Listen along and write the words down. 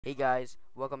Hey guys,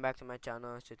 welcome back to my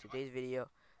channel. So today's video,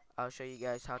 I'll show you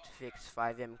guys how to fix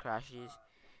Fivem crashes.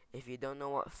 If you don't know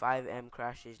what Fivem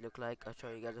crashes look like, I'll show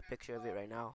you guys a picture of it right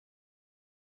now.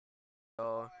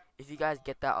 So if you guys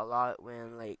get that a lot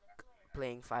when like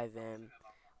playing Fivem,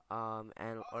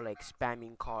 and or like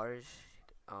spamming cars,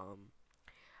 um,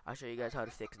 I'll show you guys how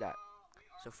to fix that.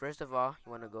 So first of all,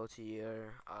 you want to go to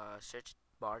your search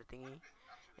bar thingy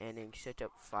and then search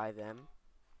up Fivem.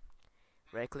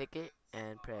 Right click it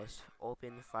and press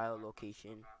open file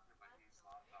location,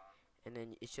 and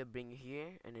then it should bring you here,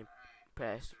 and then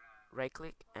press right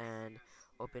click and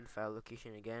open file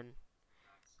location again.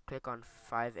 Click on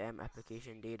Fivem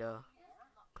application data,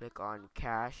 click on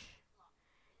cache,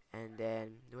 and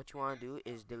then what you want to do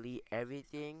is delete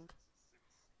everything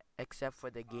except for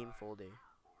the game folder.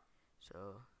 So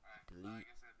delete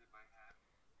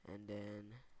and then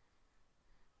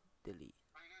delete.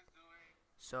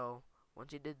 So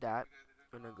once you did that,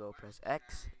 you're gonna go press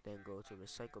X, then go to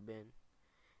recycle bin,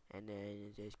 and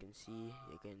then as you can see,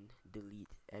 you can delete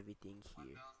everything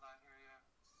here.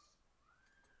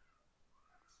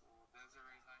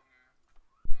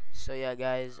 So yeah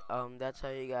guys, that's how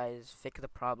you guys fix the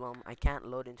problem. I can't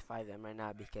load into Fivem right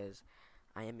now because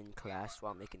I am in class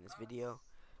while making this video.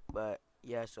 But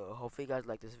yeah, so hopefully you guys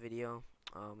like this video.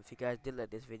 If you guys did like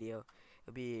this video, it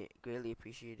would be greatly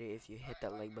appreciated if you hit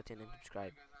that like button and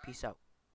subscribe. Peace out.